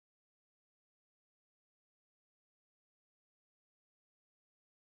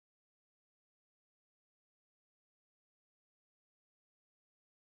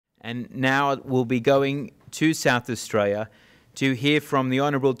And now we'll be going to South Australia to hear from the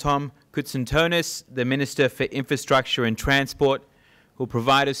Honourable Tom Koutsantonis, the Minister for Infrastructure and Transport, who will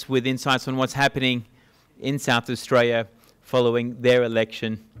provide us with insights on what's happening in South Australia following their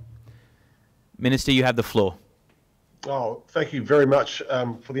election. Minister, you have the floor. Oh, thank you very much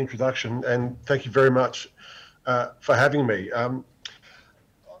for the introduction, and thank you very much for having me.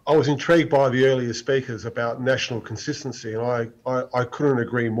 I was intrigued by the earlier speakers about national consistency, and I couldn't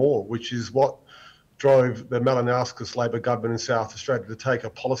agree more, which is what drove the Malinowskis Labor government in South Australia to take a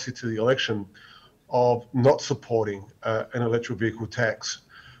policy to the election of not supporting an electric vehicle tax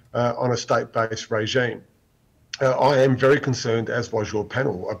on a state-based regime. I am very concerned, as was your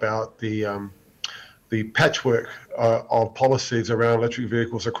panel, about the patchwork of policies around electric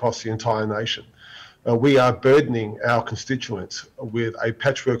vehicles across the entire nation. We are burdening our constituents with a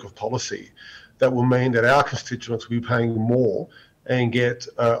patchwork of policy that will mean that our constituents will be paying more and get,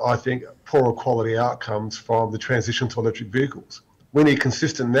 I think, poorer quality outcomes from the transition to electric vehicles. We need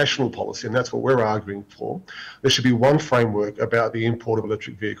consistent national policy, and that's what we're arguing for. There should be one framework about the import of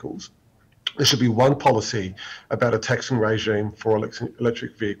electric vehicles. There should be one policy about a taxing regime for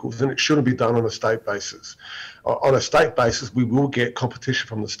electric vehicles, and it shouldn't be done on a state basis. On a state basis, we will get competition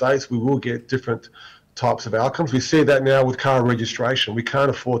from the states. We will get different types of outcomes. We see that now with car registration. We can't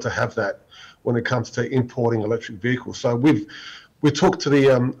afford to have that when it comes to importing electric vehicles. So we took to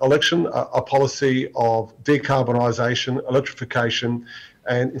the election a policy of decarbonisation, electrification,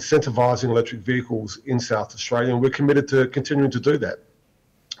 and incentivising electric vehicles in South Australia, and we're committed to continuing to do that.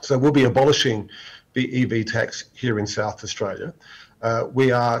 So we'll be abolishing the EV tax here in South Australia.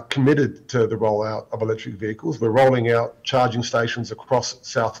 We are committed to the rollout of electric vehicles. We're rolling out charging stations across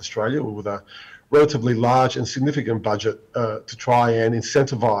South Australia with a relatively large and significant budget to try and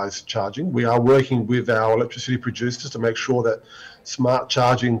incentivise charging. We are working with our electricity producers to make sure that smart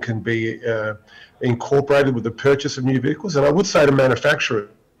charging can be incorporated with the purchase of new vehicles. And I would say to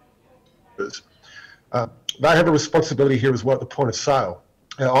manufacturers, they have a responsibility here as well at the point of sale.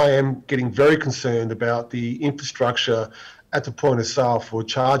 I am getting very concerned about the infrastructure at the point of sale for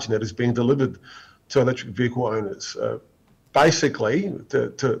charging that is being delivered to electric vehicle owners. Basically,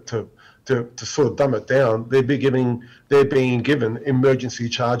 to sort of dumb it down, they're being given emergency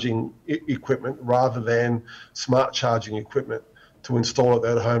charging equipment rather than smart charging equipment to install at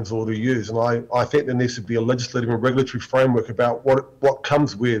their homes or to use. And I think there needs to be a legislative and regulatory framework about what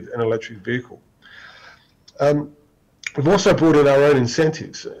comes with an electric vehicle. We've also brought in our own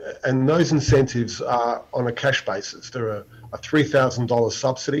incentives, and those incentives are on a cash basis. There are a $3,000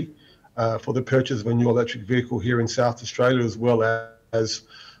 subsidy for the purchase of a new electric vehicle here in South Australia, as well as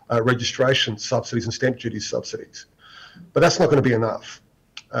registration subsidies and stamp duty subsidies. But that's not going to be enough.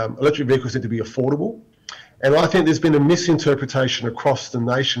 Electric vehicles need to be affordable, and I think there's been a misinterpretation across the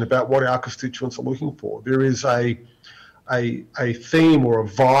nation about what our constituents are looking for. There is a theme or a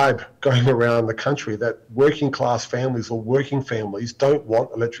vibe going around the country that working class families or working families don't want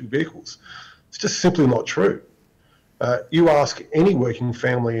electric vehicles. It's just simply not true. You ask any working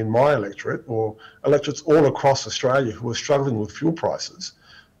family in my electorate or electorates all across Australia who are struggling with fuel prices,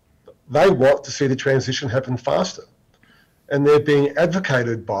 they want to see the transition happen faster. And they're being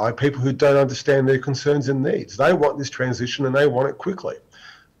advocated by people who don't understand their concerns and needs. They want this transition and they want it quickly.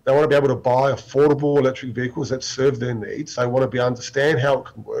 They want to be able to buy affordable electric vehicles that serve their needs. They want to understand how it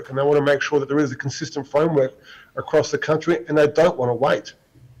can work, and they want to make sure that there is a consistent framework across the country, and they don't want to wait.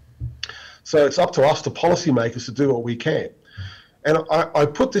 So it's up to us, the policymakers, to do what we can. And I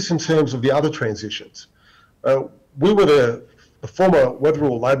put this in terms of the other transitions. We were the former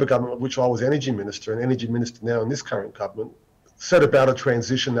Wetherill Labor government, of which I was Energy Minister, and Energy Minister now in this current government, set about a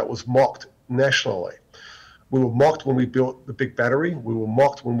transition that was mocked nationally. We were mocked when we built the big battery. We were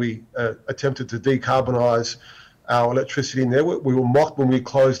mocked when we attempted to decarbonise our electricity network. We were mocked when we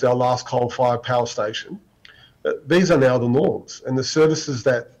closed our last coal-fired power station. These are now the norms, and the services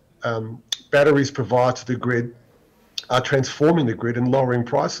that batteries provide to the grid are transforming the grid and lowering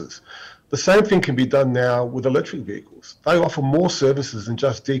prices. The same thing can be done now with electric vehicles. They offer more services than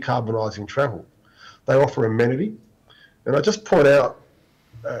just decarbonising travel. They offer amenity. And I just point out,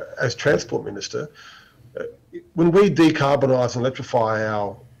 as Transport Minister, when we decarbonise and electrify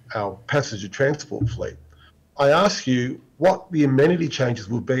our passenger transport fleet, I ask you what the amenity changes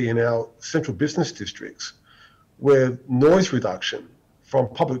will be in our central business districts, where noise reduction from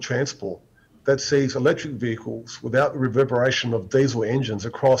public transport that sees electric vehicles without the reverberation of diesel engines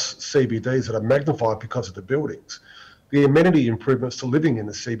across CBDs that are magnified because of the buildings. The amenity improvements to living in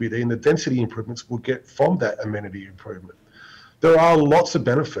the CBD and the density improvements we'll get from that amenity improvement. There are lots of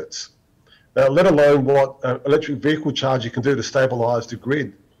benefits, let alone what electric vehicle charging can do to stabilise the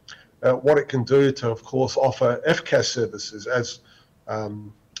grid. what it can do to, of course, offer FCAS services as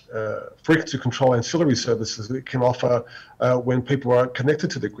frequency control ancillary services that it can offer when people are connected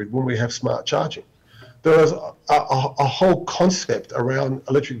to the grid, when we have smart charging. There is a whole concept around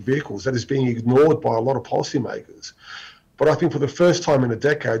electric vehicles that is being ignored by a lot of policymakers. But I think for the first time in a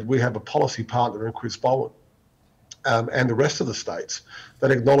decade, we have a policy partner in Chris Bowen and the rest of the states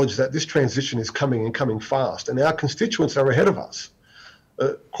that acknowledge that this transition is coming and coming fast. And our constituents are ahead of us.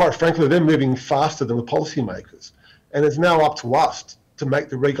 Quite frankly, they're moving faster than the policymakers. And it's now up to us to make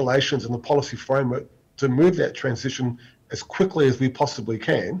the regulations and the policy framework to move that transition as quickly as we possibly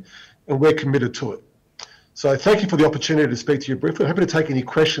can. And we're committed to it. So thank you for the opportunity to speak to you briefly. I'm happy to take any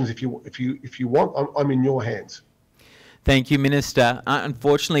questions if you want. I'm in your hands. Thank you, Minister.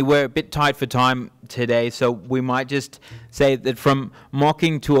 Unfortunately, we're a bit tight for time today, so we might just say that from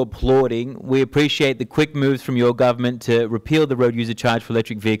mocking to applauding, we appreciate the quick moves from your government to repeal the road user charge for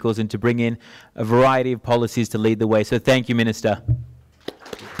electric vehicles and to bring in a variety of policies to lead the way. So thank you, Minister.